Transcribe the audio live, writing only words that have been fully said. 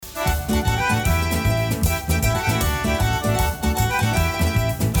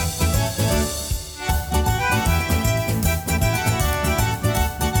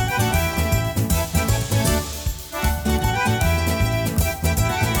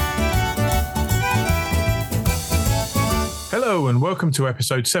Hello and welcome to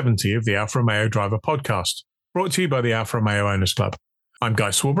episode 70 of the Alfa Romeo Driver Podcast, brought to you by the Alfa Romeo Owners Club. I'm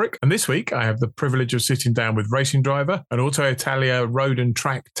Guy Swarbrick, and this week I have the privilege of sitting down with racing driver and AutoItalia road and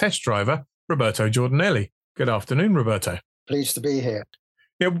track test driver, Roberto Giordanelli. Good afternoon, Roberto. Pleased to be here.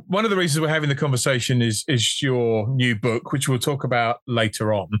 Yeah, one of the reasons we're having the conversation is your new book, which we'll talk about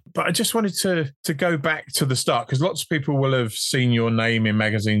later on. But I just wanted to go back to the start, because lots of people will have seen your name in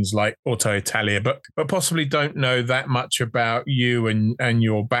magazines like AutoItalia, but possibly don't know that much about you and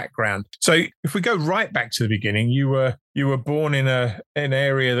your background. So if we go right back to the beginning, you were born in an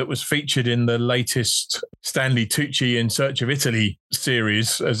area that was featured in the latest Stanley Tucci In Search of Italy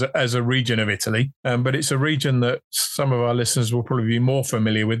series as a region of Italy. But it's a region that some of our listeners will probably be more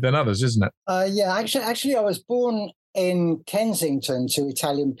familiar with than others, isn't it? Actually, I was born in Kensington to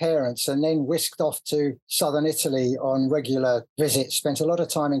Italian parents and then whisked off to southern Italy on regular visits. Spent a lot of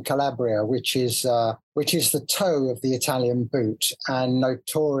time in Calabria, which is the toe of the Italian boot and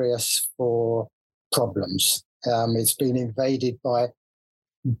notorious for problems. It's been invaded by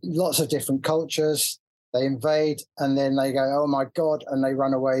lots of different cultures. They invade and then they go, oh my God, and they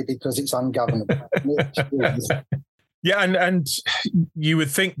run away because it's ungovernable. Yeah, and you would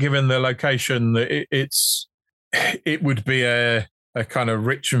think, given the location, that it would be a kind of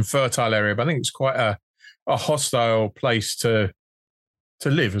rich and fertile area, but I think it's quite a hostile place to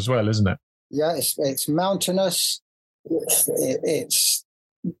live as well, isn't it? Yeah, it's mountainous. It's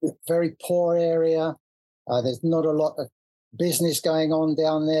a very poor area. There's not a lot of business going on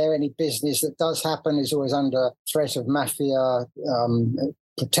down there. Any business that does happen is always under threat of mafia,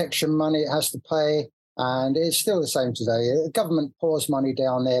 protection money it has to pay. And it's still the same today. The government pours money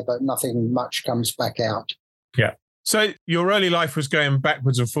down there, but nothing much comes back out. Yeah. So your early life was going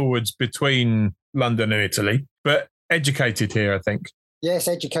backwards and forwards between London and Italy, but educated here, I think. Yes,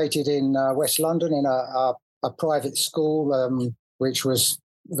 educated in West London in a private school, which was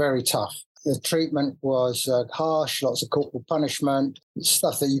very tough. The treatment was harsh, lots of corporal punishment,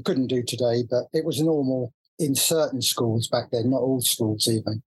 stuff that you couldn't do today, but it was normal in certain schools back then, not all schools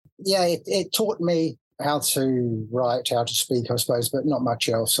even. Yeah, it taught me how to write, how to speak, I suppose, but not much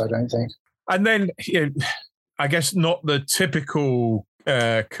else, I don't think. And then, I guess not the typical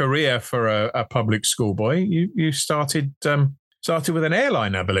career for a public school boy. You started with an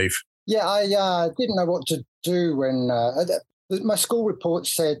airline, I believe. Yeah, I didn't know what to do when my school report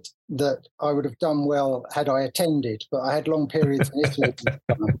said that I would have done well had I attended, but I had long periods in Italy,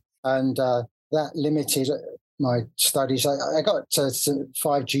 and that limited my studies. I got to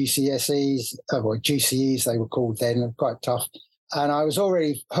 5 GCSEs, GCEs they were called then, quite tough. And I was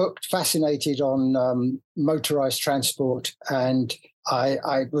already hooked, fascinated on motorised transport. And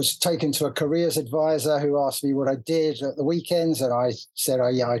I was taken to a careers advisor who asked me what I did at the weekends. And I said,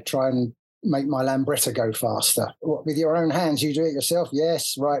 I try and make my Lambretta go faster. What, with your own hands, you do it yourself?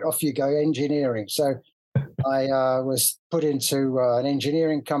 Yes, right, off you go, engineering. So I was put into an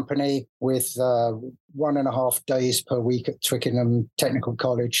engineering company with 1.5 days per week at Twickenham Technical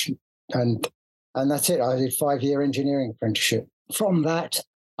College. And that's it. I did a 5-year engineering apprenticeship. From that,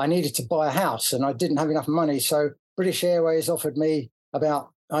 I needed to buy a house and I didn't have enough money. So British Airways offered me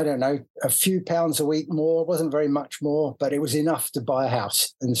about, I don't know, a few pounds a week more. It wasn't very much more, but it was enough to buy a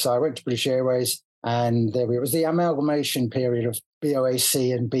house. And so I went to British Airways and it was the amalgamation period of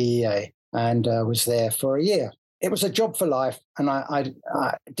BOAC and BEA. And was there for a year. It was a job for life, and I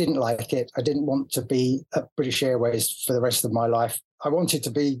didn't like it. I didn't want to be at British Airways for the rest of my life. I wanted to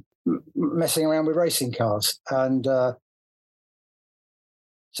be messing around with racing cars, and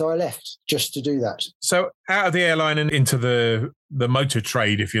so I left just to do that. So out of the airline and into the motor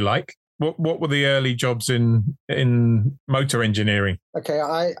trade, if you like, what were the early jobs in motor engineering? Okay,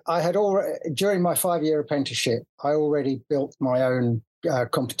 I had already, during my 5-year apprenticeship, I already built my own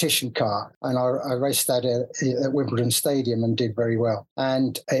competition car, and I raced that at Wimbledon Stadium and did very well.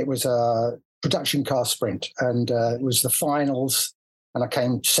 And it was a production car sprint, and it was the finals, and I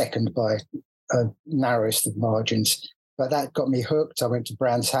came second by narrowest of margins. But that got me hooked. I went to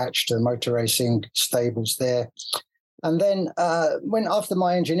Brands Hatch, to the motor racing stables there. And then when after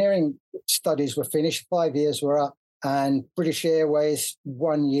my engineering studies were finished, 5 years were up, and British Airways,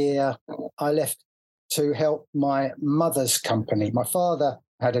 1 year, I left to help my mother's company. My father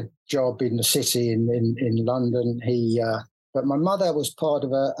had a job in the city in London. But my mother was part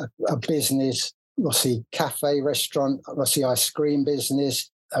of a business, Rossi Cafe restaurant, Rossi ice cream business,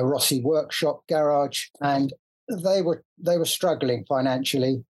 a Rossi workshop garage, and they were struggling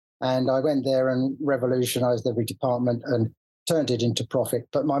financially. And I went there and revolutionized every department and turned it into profit.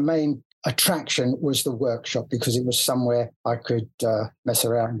 But my main attraction was the workshop because it was somewhere I could mess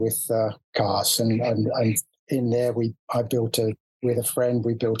around with cars and in there, with a friend,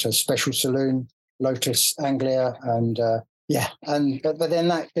 we built a special saloon, Lotus Anglia, and but then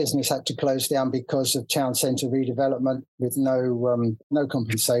that business had to close down because of town centre redevelopment with no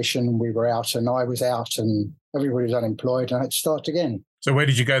compensation. We were out, and I was out, and everybody was unemployed, and I had to start again. So where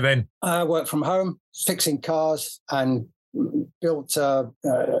did you go then? I worked from home, fixing cars, and built. I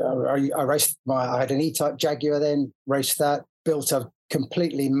had an E-Type Jaguar then, raced that, built a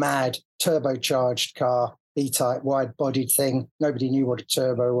completely mad turbocharged car, E-Type wide-bodied thing. Nobody knew what a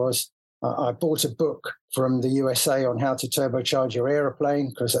turbo was. I bought a book from the USA on how to turbocharge your aeroplane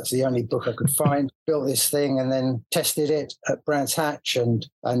because that's the only book I could find. Built this thing and then tested it at Brands Hatch, and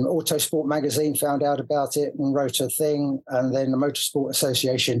Autosport magazine found out about it and wrote a thing. And then the Motorsport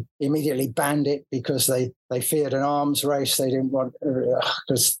Association immediately banned it because they feared an arms race. They didn't want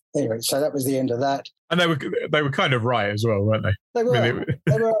anyway. So that was the end of that. And they were kind of right as well, weren't they? They were.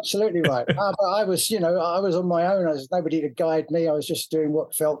 They were absolutely right. But I was on my own. I was nobody to guide me. I was just doing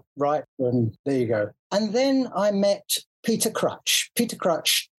what felt right. And there you go. And then I met Peter Crutch. Peter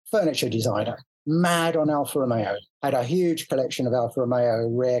Crutch, furniture designer, mad on Alfa Romeo. Had a huge collection of Alfa Romeo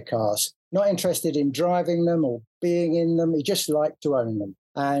rare cars. Not interested in driving them or being in them. He just liked to own them.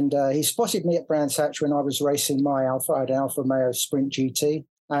 And he spotted me at Brands Hatch when I was racing my Alfa. I had an Alfa Romeo Sprint GT.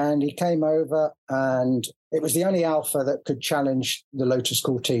 And he came over, and it was the only Alfa that could challenge the Lotus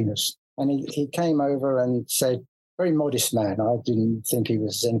Cortinas. And he came over and said, very modest man. I didn't think he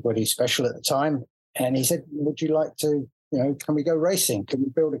was anybody special at the time. And he said, would you like to, can we go racing? Can we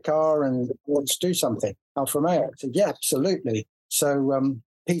build a car and let's do something? Alfa Romeo. I said, yeah, absolutely. So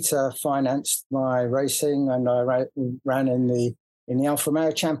Peter financed my racing, and I ran in the Alfa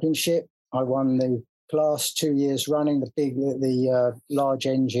Romeo Championship. I won the class 2 years running, the large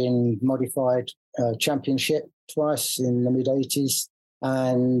engine modified championship twice in the mid 80s.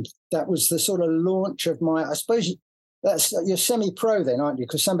 And that was the sort of launch of I suppose you're semi-pro then, aren't you?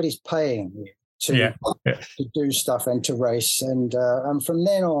 Because somebody's paying you to do stuff and to race. And from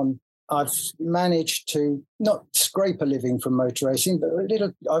then on, I've managed to not scrape a living from motor racing, but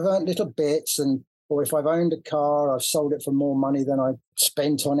I've earned little bits, or if I've owned a car, I've sold it for more money than I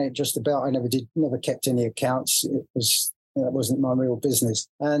spent on it. Just about. I never kept any accounts. That wasn't my real business,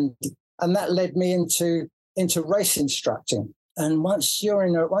 and that led me into race instructing. And once you're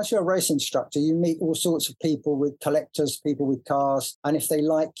a race instructor, you meet all sorts of people, with collectors, people with cars, and if they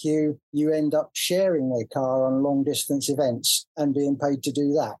like you, you end up sharing their car on long distance events and being paid to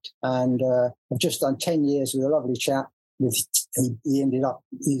do that. And I've just done 10 years with a lovely chap.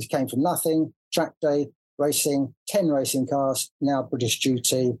 He came from nothing. Track day, racing, 10 racing cars, now British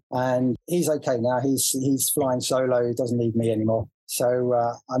duty, and he's okay now. He's flying solo. He doesn't need me anymore. So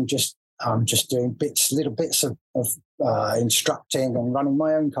I'm just doing little bits of instructing and running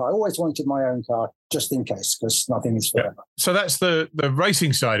my own car. I always wanted my own car, just in case, because nothing is forever. Yeah. So that's the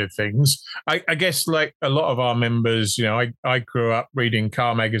racing side of things. I guess, like a lot of our members, I grew up reading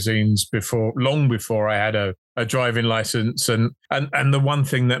car magazines long before I had a driving license, and the one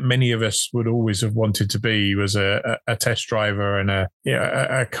thing that many of us would always have wanted to be was a test driver and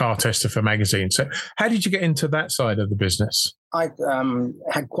a car tester for magazines. So how did you get into that side of the business? I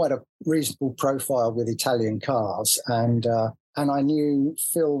had quite a reasonable profile with Italian cars, and I knew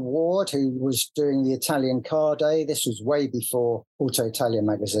Phil Ward, who was doing the Italian Car Day. This was way before AutoItalia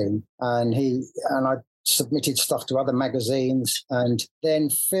magazine, and I submitted stuff to other magazines, and then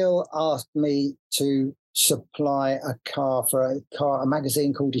Phil asked me to supply a car for a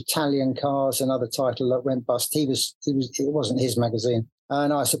magazine called Italian Cars, another title that went bust. It wasn't his magazine,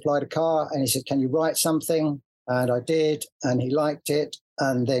 and I supplied a car, and he said, "Can you write something?" And I did, and he liked it,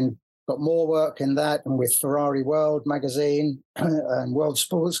 and then got more work in that, and with Ferrari World magazine and World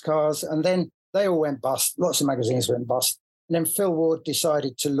Sports Cars, and then they all went bust. Lots of magazines went bust. And then Phil Ward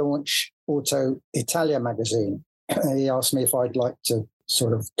decided to launch AutoItalia magazine. He asked me if I'd like to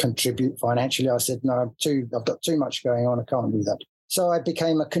sort of contribute financially. I said, no, I've got too much going on. I can't do that. So I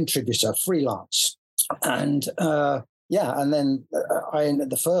became a contributor, freelance. And and then I ended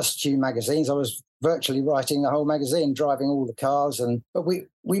the first few magazines. I was virtually writing the whole magazine, driving all the cars, but we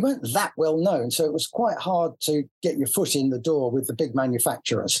weren't that well known, so it was quite hard to get your foot in the door with the big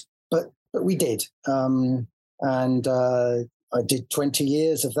manufacturers. But we did, and I did 20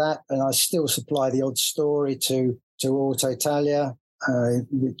 years of that, and I still supply the odd story to AutoItalia,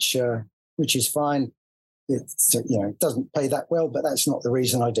 which is fine. It doesn't pay that well, but that's not the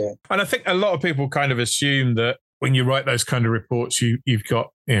reason I do it. And I think a lot of people kind of assume that when you write those kind of reports, you've got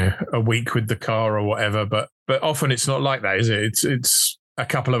a week with the car or whatever, but often it's not like that, is it? It's a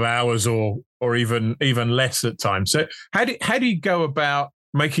couple of hours or even less at times. So how do you go about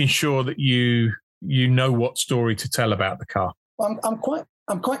making sure that you you know what story to tell about the car? I'm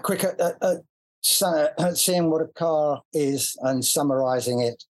quite quick at seeing what a car is and summarising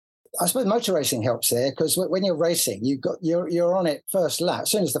it. I suppose motor racing helps there, because when you're racing, you're on it first lap.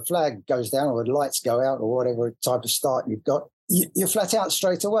 As soon as the flag goes down or the lights go out or whatever type of start you've got, you're flat out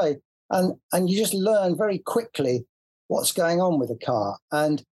straight away, and you just learn very quickly what's going on with a car.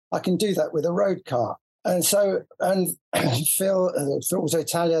 And I can do that with a road car. And so, Phil,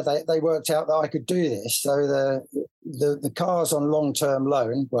 AutoItalia, they worked out that I could do this. So the cars on long-term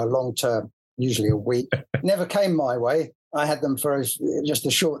loan, usually a week, never came my way. I had them for just a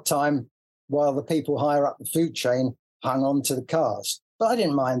short time while the people higher up the food chain hung on to the cars. But I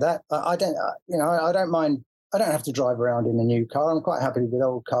didn't mind that. I don't mind. I don't have to drive around in a new car. I'm quite happy with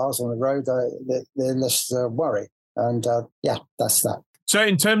old cars on the road. They're less worry. And that's that. So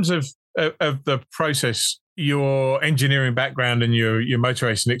in terms of the process, your engineering background and your motor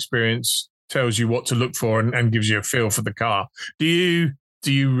racing experience tells you what to look for and gives you a feel for the car. Do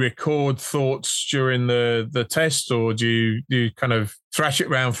you record thoughts during the test, or do you kind of thrash it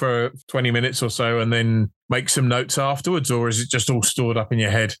around for 20 minutes or so and then make some notes afterwards, or is it just all stored up in your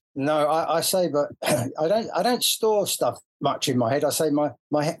head? No, I say, but I don't store stuff much in my head. I say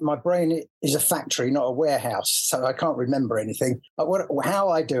my brain is a factory, not a warehouse, so I can't remember anything. But how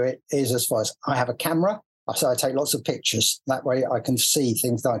I do it is as far as I have a camera, so I take lots of pictures. That way I can see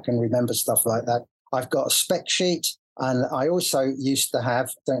things, that I can remember stuff like that. I've got a spec sheet. And I also used to have,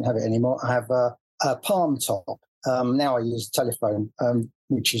 don't have it anymore, I have a palm top. Now I use a telephone,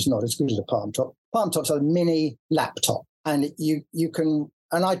 which is not as good as a palm top. Palm top's a mini laptop. And you can,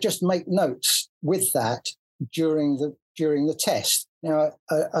 and I just make notes with that during the test. Now,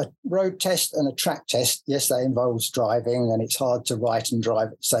 a road test and a track test, yes, that involves driving, and it's hard to write and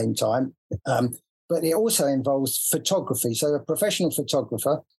drive at the same time. But it also involves photography. So a professional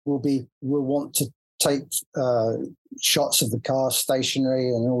photographer will want to take shots of the car, stationary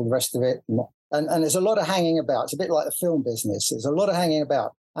and all the rest of it. And there's a lot of hanging about. It's a bit like the film business. There's a lot of hanging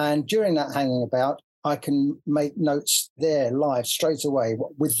about. And during that hanging about, I can make notes there live straight away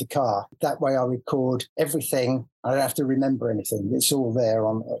with the car. That way I record everything. I don't have to remember anything. It's all there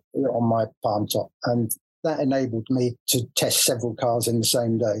on my palm top. And that enabled me to test several cars in the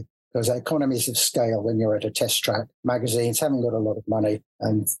same day, because economies of scale when you're at a test track. Magazines haven't got a lot of money,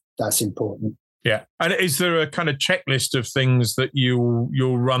 and that's important. Yeah. And is there a kind of checklist of things that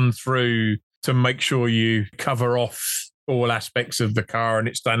you'll run through to make sure you cover off all aspects of the car and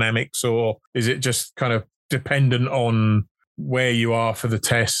its dynamics, or is it just kind of dependent on where you are for the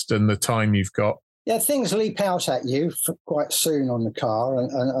test and the time you've got? Yeah, things leap out at you quite soon on the car,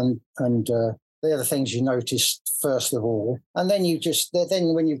 and they're the things you notice first of all. And then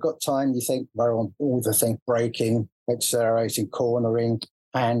then when you've got time, you think, well, all the things: braking, accelerating, cornering,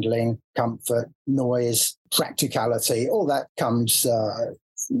 handling, comfort, noise, practicality, all that comes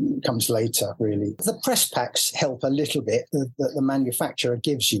later, really. The press packs help a little bit that the manufacturer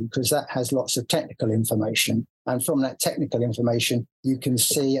gives you, because that has lots of technical information. And from that technical information, you can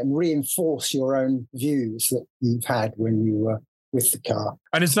see and reinforce your own views that you've had when you were with the car.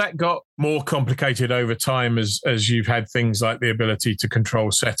 And has that got more complicated over time as you've had things like the ability to control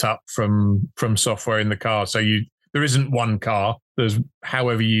setup from software in the car? So there isn't one car. There's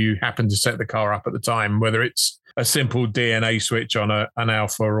however you happen to set the car up at the time, whether it's a simple DNA switch on an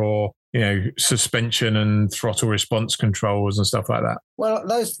Alpha, or suspension and throttle response controls and stuff like that. Well,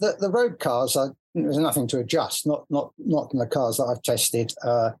 the road cars, there's nothing to adjust. Not in the cars that I've tested.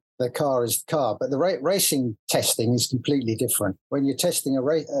 The car is the car, but the racing testing is completely different. When you're testing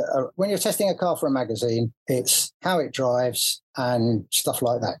a car for a magazine, it's how it drives and stuff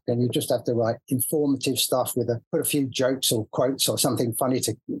like that. And you just have to write informative stuff put a few jokes or quotes or something funny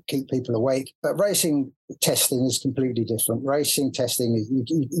to keep people awake. But racing testing is completely different. Racing testing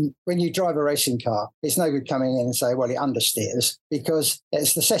is when you drive a racing car, it's no good coming in and say, well, it understeers, because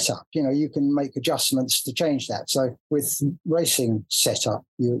it's the setup. You can make adjustments to change that. So with racing setup,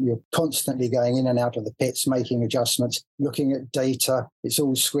 you're constantly going in and out of the pits, making adjustments, looking at data. It's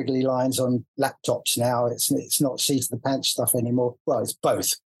all squiggly lines on laptops now. It's not seat of the pants stuff anymore. Well, it's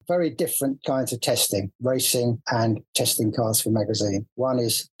both. Very different kinds of testing, racing and testing cars for magazine. One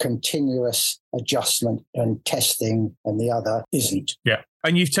is continuous adjustment and testing, and the other isn't. Yeah.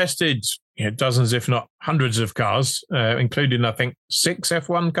 And you've tested dozens, if not hundreds of cars, including, I think, 6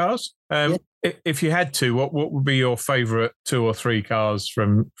 F1 cars. Yeah. If you had to, what would be your favourite 2 or 3 cars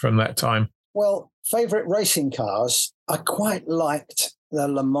from that time? Well, favourite racing cars, I quite liked the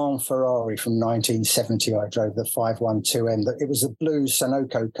Le Mans Ferrari from 1970. I drove the 512M. It was a blue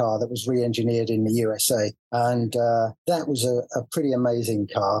Sunoco car that was re-engineered in the USA. And that was a pretty amazing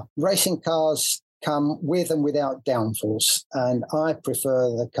car. Racing cars, come with and without downforce. And I prefer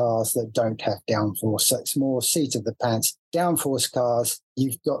the cars that don't have downforce. So it's more seat of the pants. Downforce cars,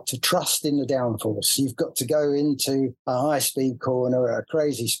 you've got to trust in the downforce. You've got to go into a high-speed corner at a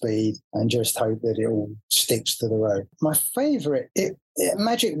crazy speed and just hope that it all sticks to the road. My favourite,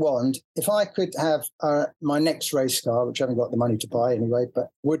 magic wand, if I could have my next race car, which I haven't got the money to buy anyway, but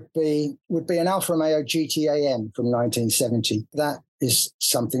would be an Alfa Romeo GTAM from 1970. That is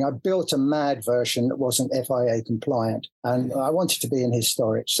something. I built a mad version that wasn't FIA compliant, and I wanted to be in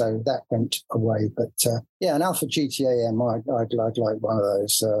historic, so that went away. But an Alfa GTAM, I'd like one of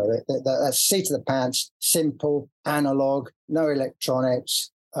those. That's seat of the pants, simple, analog, no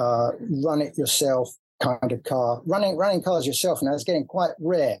electronics, run it yourself kind of car. Running cars yourself now is getting quite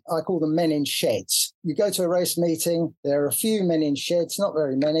rare. I call them men in sheds. You go to a race meeting, there are a few men in sheds, not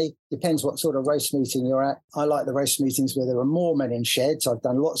very many. Depends what sort of race meeting you're at. I like the race meetings where there are more men in sheds. I've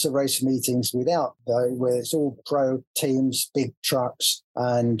done lots of race meetings without, though, where it's all pro teams, big trucks.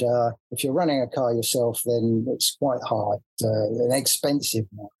 And if you're running a car yourself, then it's quite hard and expensive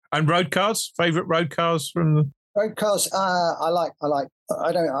now. And road cars? Favourite road cars from the... Road cars,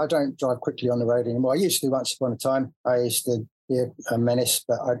 I don't drive quickly on the road anymore. I used to once upon a time. I used to be a menace,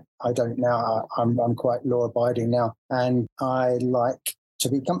 but I don't now. I'm quite law-abiding now, and I like to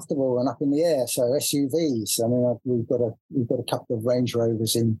be comfortable and up in the air. So SUVs. I mean, we've got a couple of Range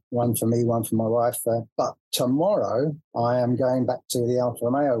Rovers in, one for me, one for my wife. But tomorrow I am going back to the Alfa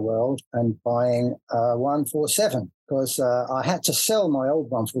Romeo world and buying a 147. Because I had to sell my old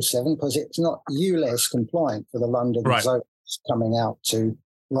 147 because it's not ULEZ compliant for the London zone coming out to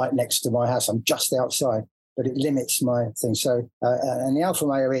right next to my house. I'm just outside, but it limits my thing. So, and the Alfa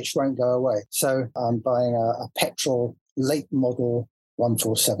Romeo itch won't go away. So I'm buying a petrol late model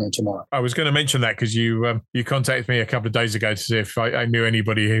 147 tomorrow. I was going to mention that because you contacted me a couple of days ago to see if I knew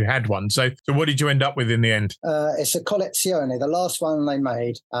anybody who had one. So what did you end up with in the end? It's a Collezione, the last one they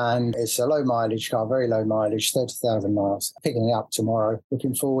made, and it's a low mileage car, very low mileage, 30,000 miles. Picking it up tomorrow.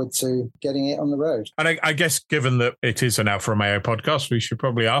 Looking forward to getting it on the road. And I guess given that it is an Alfa Romeo podcast, we should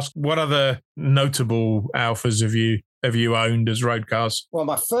probably ask, what other notable Alfas have you owned as road cars? Well,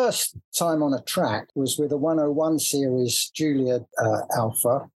 my first time on a track was with a 101 series Giulia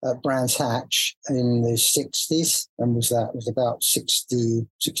Alfa at Brands Hatch in the 60s. And was about 60,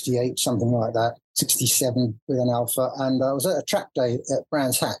 68, something like that. 67 with an Alfa. And I was at a track day at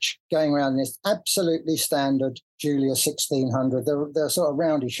Brands Hatch, going around this absolutely standard Giulia 1600, the sort of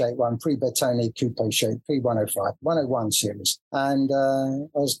roundy shape one, pre-Bertone coupe shape, pre-105, 101 series. And it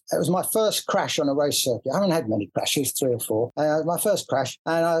was my first crash on a race circuit. I haven't had many crashes, 3 or 4. My first crash.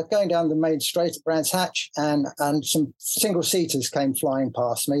 And I was going down the main straight at Brands Hatch, and some single-seaters came flying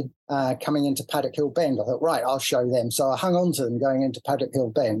past me, coming into Paddock Hill Bend. I thought, right, I'll show them. So I hung on to them going into Paddock Hill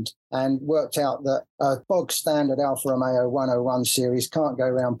Bend and worked out that a bog standard Alfa Romeo 101 series can't go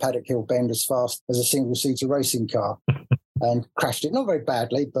around Paddock Hill Bend as fast as a single-seater racing car. And crashed it, not very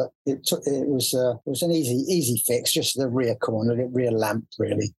badly, but it was an easy fix, just the rear corner, the rear lamp,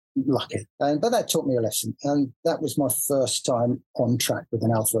 really. Lucky. But that taught me a lesson. And that was my first time on track with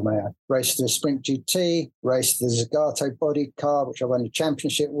an Alfa Romeo. Raced the Sprint GT, raced the Zagato body car, which I won the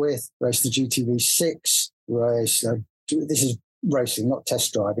championship with, raced the GTV6, this is racing, not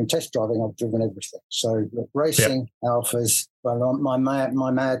test driving. Test driving, I've driven everything. So racing, Alfas. Well, my mad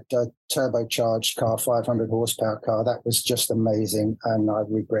turbocharged car, 500 horsepower car, that was just amazing. And I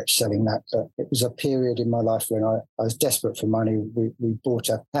regret selling that. But it was a period in my life when I was desperate for money. We bought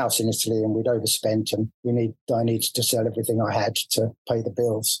a house in Italy and we'd overspent, and I needed to sell everything I had to pay the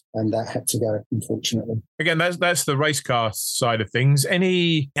bills. And that had to go, unfortunately. Again, that's the race car side of things.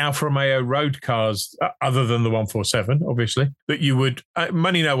 Any Alfa Romeo road cars, other than the 147, obviously, that you would,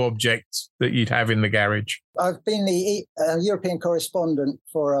 money no object, that you'd have in the garage? I've been the European correspondent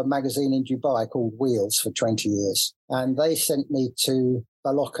for a magazine in Dubai called Wheels for 20 years. And they sent me to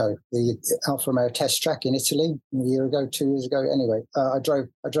Balocco, the Alfa Romeo test track in Italy, a year ago, 2 years ago. Anyway, I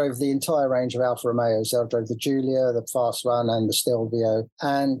drove the entire range of Alfa Romeos. I drove the Giulia, the Fast One, and the Stelvio.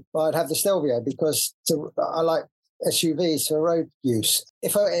 And I'd have the Stelvio because I like SUVs for road use.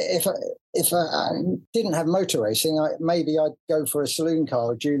 If I didn't have motor racing, maybe I'd go for a saloon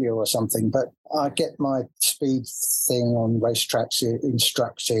car, a Giulia or something. But I get my speed thing on racetracks,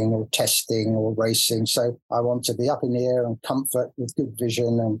 instructing or testing or racing. So I want to be up in the air and comfort with good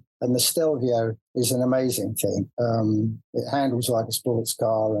vision. And the Stelvio is an amazing thing. It handles like a sports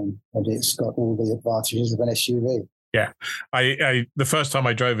car, and it's got all the advantages of an SUV. Yeah, I the first time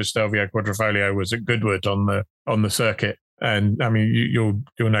I drove a Stelvio Quadrifoglio was at Goodwood on the circuit, And I mean, you'll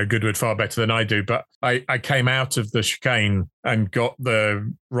know Goodwood far better than I do, but I came out of the chicane and got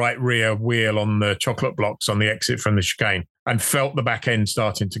the right rear wheel on the chocolate blocks on the exit from the chicane and felt the back end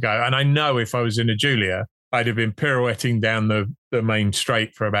starting to go. And I know if I was in a Giulia, I'd have been pirouetting down the main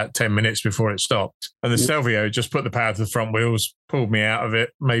straight for about 10 minutes before it stopped. And the Stelvio just put the power to the front wheels, pulled me out of it,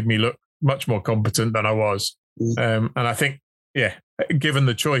 made me look much more competent than I was. And I think, given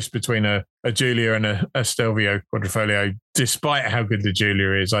the choice between a Giulia and a Stelvio Quadrifoglio, despite how good the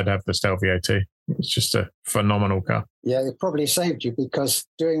Giulia is, I'd have the Stelvio too. It's just a phenomenal car. Yeah, it probably saved you, because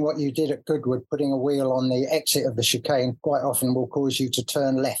doing what you did at Goodwood, putting a wheel on the exit of the chicane, quite often will cause you to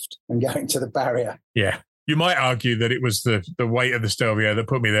turn left and go into the barrier. Yeah. You might argue that it was the weight of the Stelvio that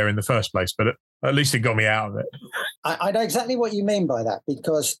put me there in the first place, but at least it got me out of it. I know exactly what you mean by that,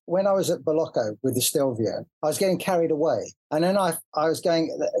 because when I was at Bolocco with the Stelvio, I was getting carried away. And then I was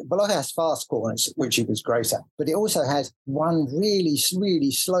going, Bolocco has fast corners, which it was great at, but it also has one really,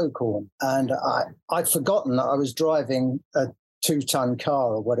 really slow corner. And I'd forgotten that I was driving a 2-ton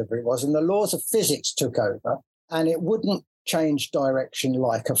car or whatever it was, and the laws of physics took over, and it wouldn't change direction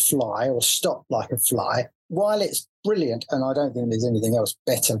like a fly or stop like a fly. While it's brilliant, and I don't think there's anything else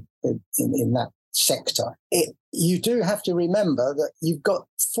better in that sector, you do have to remember that you've got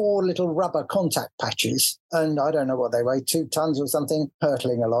 4 little rubber contact patches, and I don't know what they weigh, 2 tons or something,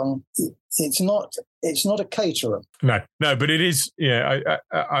 hurtling along. It's not a caterer. No, but it is. Yeah,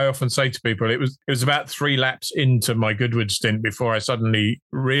 I often say to people, it was about 3 laps into my Goodwood stint before I suddenly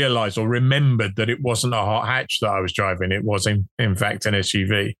realised or remembered that it wasn't a hot hatch that I was driving. It was in fact an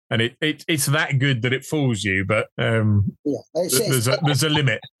SUV, and it's that good that it fools you. But there's a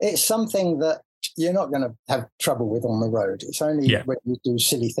limit. It's something that you're not going to have trouble with on the road. It's only when you do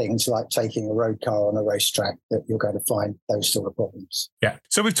silly things like taking a road car on a racetrack that you're going to find those sort of problems. Yeah.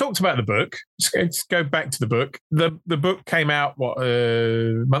 So we've talked about the book. Let's go back to the book. The book came out,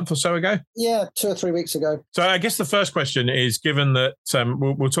 a month or so ago? Yeah, 2 or 3 weeks ago. So I guess the first question is, given that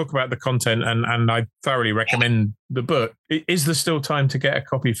we'll talk about the content, and I thoroughly recommend the book, is there still time to get a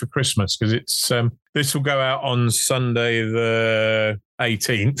copy for Christmas? Because it's this will go out on Sunday the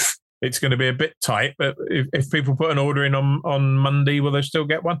 18th. It's going to be a bit tight, but if people put an order in on Monday, will they still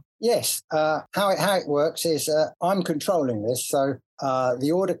get one? Yes. How it works is I'm controlling this. So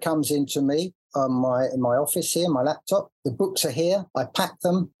the order comes into me in my office here, my laptop. The books are here. I pack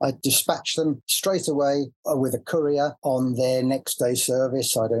them. I dispatch them straight away with a courier on their next day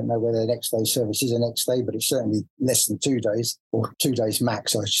service. I don't know whether their next day service is the next day, but it's certainly less than 2 days, or 2 days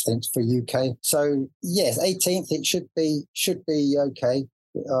max, I think, for UK. So yes, 18th, it should be okay.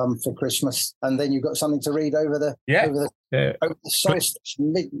 For Christmas, and then you've got something to read over the solstice,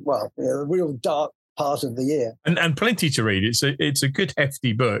 a real dark part of the year, and plenty to read. It's a good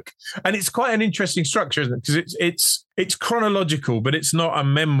hefty book, and it's quite an interesting structure, isn't it? Because it's chronological, but it's not a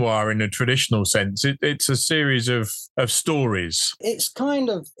memoir in a traditional sense. It's a series of stories. It's kind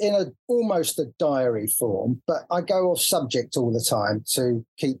of in almost a diary form, but I go off subject all the time to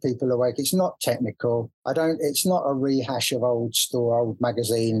keep people awake. It's not technical. It's not a rehash of old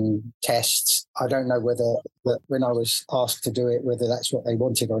magazine tests. I don't know whether when I was asked to do it, whether that's what they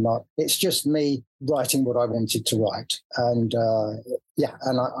wanted or not. It's just me writing what I wanted to write, and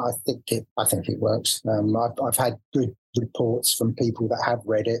I think it works. I've had good reports from people that have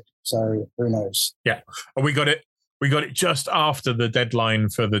read it, so who knows? Yeah, we got it. We got it just after the deadline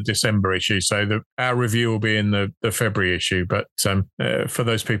for the December issue, so our review will be in the February issue. But for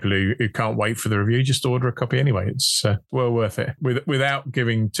those people who can't wait for the review, just order a copy anyway. It's well worth it. Without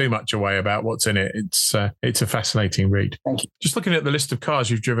giving too much away about what's in it, it's a fascinating read. Thank you. Just looking at the list of cars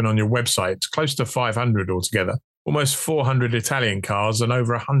you've driven on your website, it's close to 500 altogether. Almost 400 Italian cars and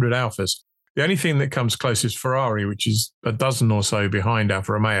over 100 Alfas. The only thing that comes close is Ferrari, which is a dozen or so behind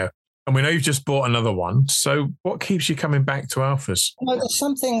Alfa Romeo. And we know you've just bought another one. So what keeps you coming back to Alfas? There's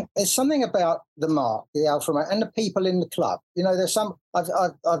something about the marque, the Alfa Romeo, and the people in the club.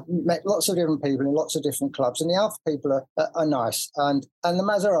 I've met lots of different people in lots of different clubs, and the Alfa people are nice, and the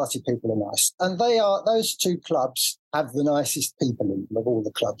Maserati people are nice. And those 2 clubs have the nicest people in them of all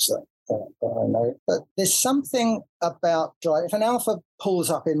the clubs that I know. But there's something about driving. If an Alfa pulls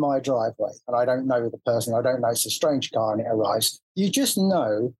up in my driveway and I don't know the person, I don't know, it's a strange car and it arrives, you just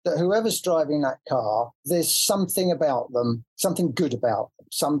know that whoever's driving that car, there's something about them, something good about them,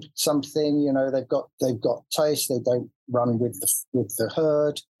 something, they've got taste. They don't run with the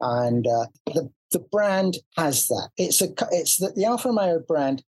herd, and the brand has that. The Alfa Romeo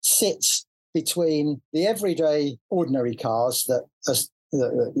brand sits between the everyday ordinary cars that are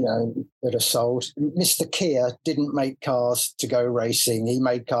sold. Mr. Kia didn't make cars to go racing. He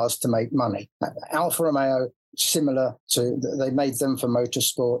made cars to make money. Alfa Romeo similar to, they made them for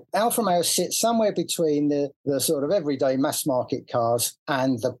motorsport. Alfa Romeo sits somewhere between the sort of everyday mass market cars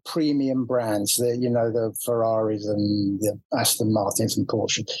and the premium brands, the Ferraris and the Aston Martins and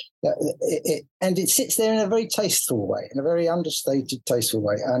Porsche. And it sits there in a very tasteful way, in a very understated, tasteful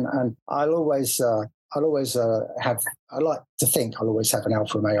way. And I like to think I'll always have an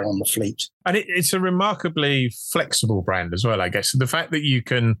Alfa Romeo on the fleet. And it's a remarkably flexible brand as well, I guess. The fact that you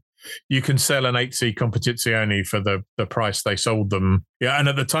can sell an 8C Competizione for the price they sold them. Yeah, and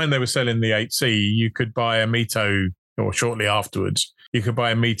at the time they were selling the 8C, you could buy a Mito, or shortly afterwards, you could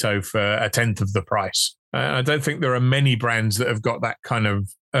buy a Mito for a tenth of the price. I don't think there are many brands that have got that kind of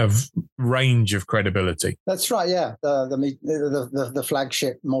range of credibility. That's right. Yeah, the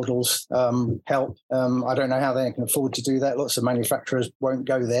flagship models help. I don't know how they can afford to do that. Lots of manufacturers won't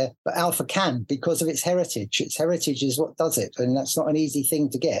go there, but Alfa can because of its heritage. Its heritage is what does it, and that's not an easy thing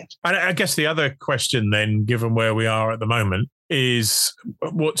to get. And I guess the other question then, given where we are at the moment, is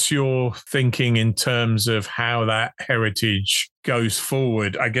what's your thinking in terms of how that heritage goes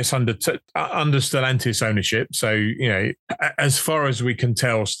forward, I guess, under Stellantis ownership? So, as far as we can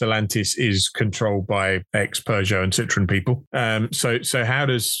tell, Stellantis is controlled by ex-Peugeot and Citroën people. So how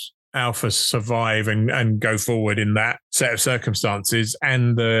does Alfa survive and go forward in that set of circumstances,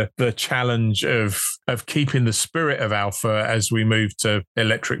 and the challenge of keeping the spirit of Alfa as we move to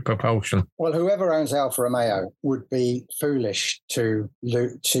electric propulsion? Well, whoever owns Alfa Romeo would be foolish to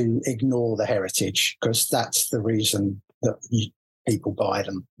ignore the heritage, because that's the reason that people buy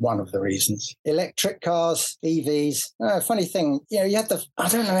them. One of the reasons. Electric cars, EVs. Funny thing, you have I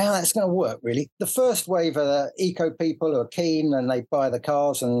don't know how that's going to work, really. The first wave are eco people who are keen and they buy the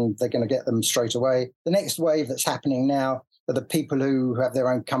cars and they're going to get them straight away. The next wave that's happening now are the people who have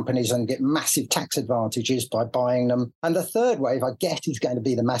their own companies and get massive tax advantages by buying them. And the third wave, I get, is going to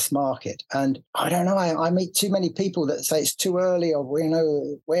be the mass market. And I don't know, I meet too many people that say it's too early, or,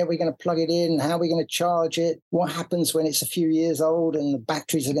 where are we going to plug it in? How are we going to charge it? What happens when it's a few years old and the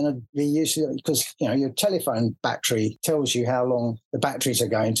batteries are going to be useless? Because, your telephone battery tells you how long the batteries are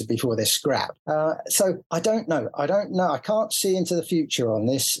going to before they're scrapped. So I don't know. I can't see into the future on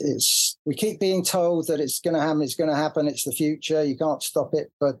this. We keep being told that it's going to happen. It's the future. You can't stop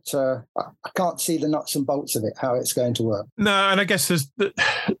it, but I can't see the nuts and bolts of it, how it's going to work. No, and I guess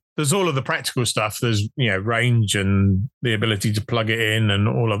there's all of the practical stuff. There's range and the ability to plug it in and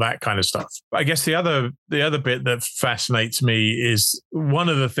all of that kind of stuff. But I guess the other bit that fascinates me is one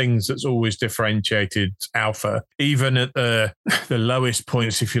of the things that's always differentiated Alfa, even at the lowest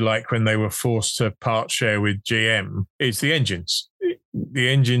points, if you like, when they were forced to part share with GM, is the engines. The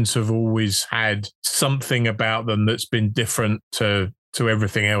engines have always had something about them that's been different to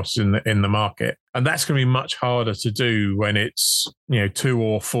everything else in the market, and that's going to be much harder to do when it's 2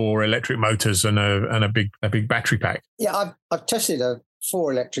 or 4 electric motors and a big battery pack. Yeah, I've tested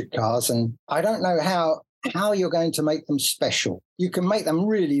 4 electric cars, and I don't know how you're going to make them special. You can make them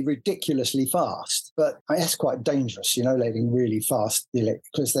really ridiculously fast, but that's quite dangerous, letting really fast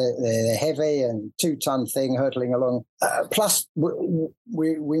because they're heavy and 2-ton thing hurtling along. Plus,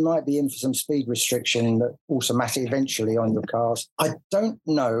 we might be in for some speed restriction that automatic eventually on your cars. I don't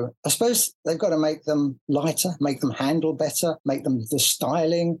know. I suppose they've got to make them lighter, make them handle better, make them, the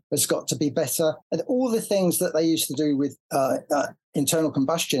styling has got to be better. And all the things that they used to do with internal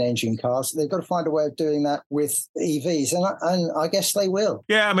combustion engine cars, they've got to find a way of doing that with EVs, and I guess they will.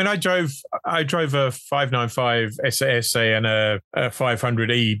 Yeah, I mean, I drove a 595 SA and a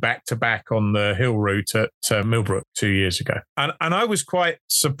 500E back to back on the hill route at Millbrook 2 years ago, and I was quite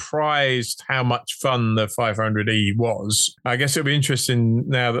surprised how much fun the 500E was. I guess it'll be interesting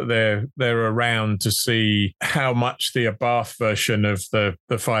now that they're around to see how much the Abarth version of the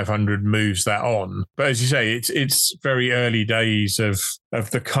 500 moves that on. But as you say, it's very early days of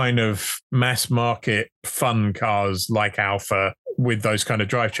the kind of mass market fun cars like Alfa with those kind of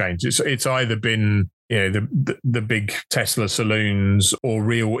drivetrains. It's either been the big Tesla saloons or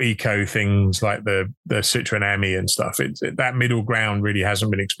real eco things like the Citroën Ami and stuff. That middle ground really hasn't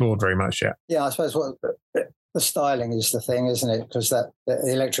been explored very much yet. Yeah, I suppose the styling is the thing, isn't it? Because the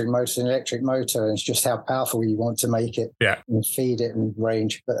electric motor is an electric motor, and it's just how powerful you want to make it, and feed it and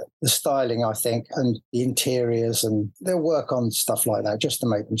range. But the styling, I think, and the interiors, and they'll work on stuff like that just to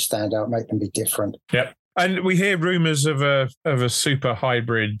make them stand out, make them be different. Yep. And we hear rumours of a super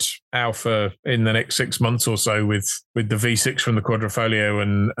hybrid Alfa in the next 6 months or so with the V6 from the Quadrifoglio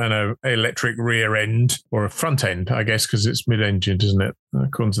and an electric rear end, or a front end, I guess, because it's mid-engined, isn't it,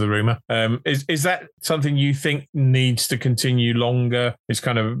 according to the rumour. Is that something you think needs to continue longer? It's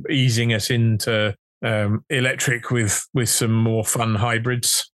kind of easing us into electric with some more fun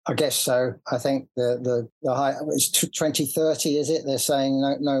hybrids? I guess so. I think the high, it's 2030, is it? They're saying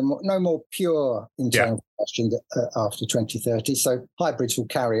no more pure internal combustion after 2030. So hybrids will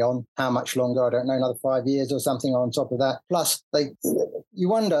carry on. How much longer? I don't know. Another 5 years or something on top of that. Plus, you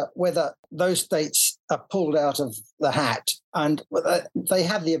wonder whether those dates are pulled out of the hat, and they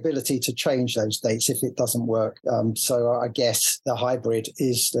have the ability to change those dates if it doesn't work. So I guess the hybrid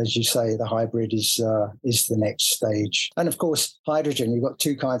is, as you say, the hybrid is the next stage. And of course, hydrogen. You've got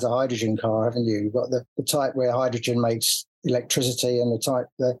two kinds of hydrogen car, haven't you? You've got the type where hydrogen makes electricity, and the type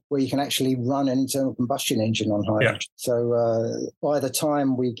where you can actually run an internal combustion engine on hydrogen. Yeah. So by the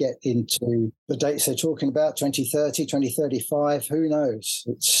time we get into the dates they're talking about, 2030, 2035, who knows?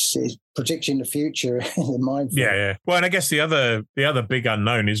 It's predicting the future in mind. Yeah. Well, and I guess the other big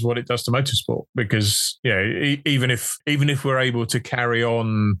unknown is what it does to motorsport, because even if we're able to carry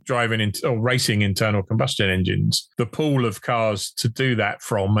on driving or racing internal combustion engines, the pool of cars to do that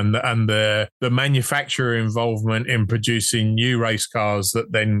from, and the manufacturer involvement in producing new race cars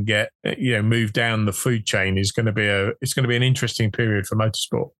that then get moved down the food chain is going to be an interesting period for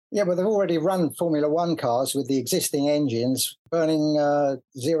motorsport. Yeah, well, they've already run Formula One cars with the existing engines, burning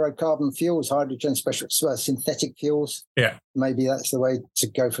zero carbon fuels, hydrogen, synthetic fuels. Yeah. Maybe that's the way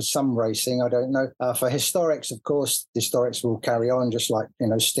to go for some racing. I don't know. For historics, of course, historics will carry on just like,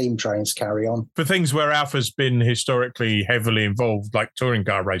 steam trains carry on. For things where Alpha's been historically heavily involved, like touring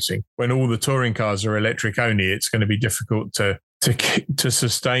car racing, when all the touring cars are electric only, it's going to be difficult to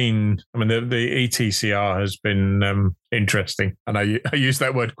sustain. I mean, the ETCR has been interesting, and I use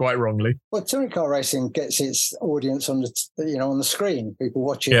that word quite wrongly. Well, touring car racing gets its audience on the screen. People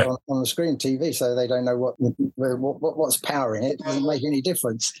watch it on the screen TV, so they don't know what's powering it. It doesn't make any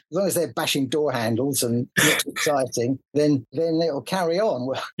difference as long as they're bashing door handles and it's exciting. Then it'll carry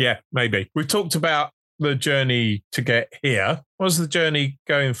on. Yeah, maybe. We've talked about the journey to get here. What's the journey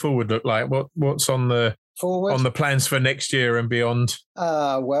going forward look like? What's on the plans for next year and beyond?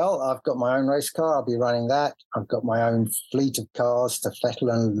 Well, I've got my own race car. I'll be running that. I've got my own fleet of cars to fettle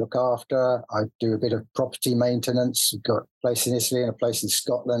and look after. I do a bit of property maintenance. We've got a place in Italy and a place in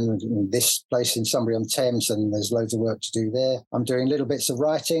Scotland, and this place in Sunbury-on-Thames, and there's loads of work to do there. I'm doing little bits of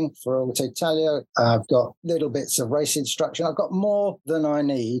writing for AutoItalia. I've got little bits of race instruction. I've got more than I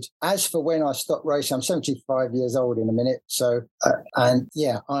need. As for when I stop racing, I'm 75 years old in a minute. So, I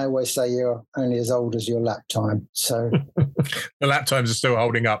always say you're only as old as your lap time. So the lap times are still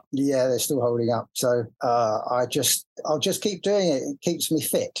holding up. Yeah, they're still holding up. So I'll just keep doing it. It keeps me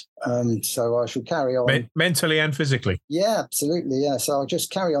fit. So I should carry on. Mentally and physically. Yeah, absolutely. Yeah. So I'll just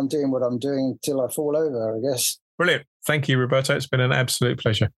carry on doing what I'm doing till I fall over, I guess. Brilliant. Thank you, Roberto. It's been an absolute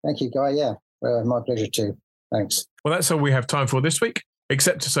pleasure. Thank you, Guy. Yeah, my pleasure too. Thanks. Well, that's all we have time for this week,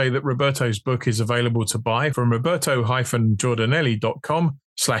 except to say that Roberto's book is available to buy from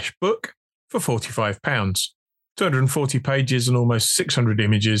roberto-giordanelli.com/book for £45. 240 pages and almost 600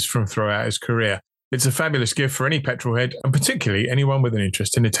 images from throughout his career. It's a fabulous gift for any petrolhead, and particularly anyone with an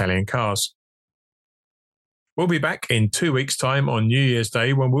interest in Italian cars. We'll be back in 2 weeks' time on New Year's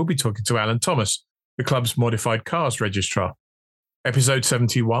Day, when we'll be talking to Alan Thomas, the club's modified cars registrar. Episode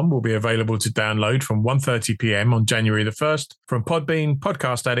 71 will be available to download from 1:30 p.m. on January the 1st from Podbean,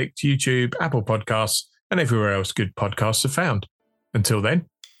 Podcast Addict, YouTube, Apple Podcasts, and everywhere else good podcasts are found. Until then,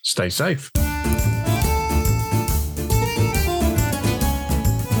 stay safe.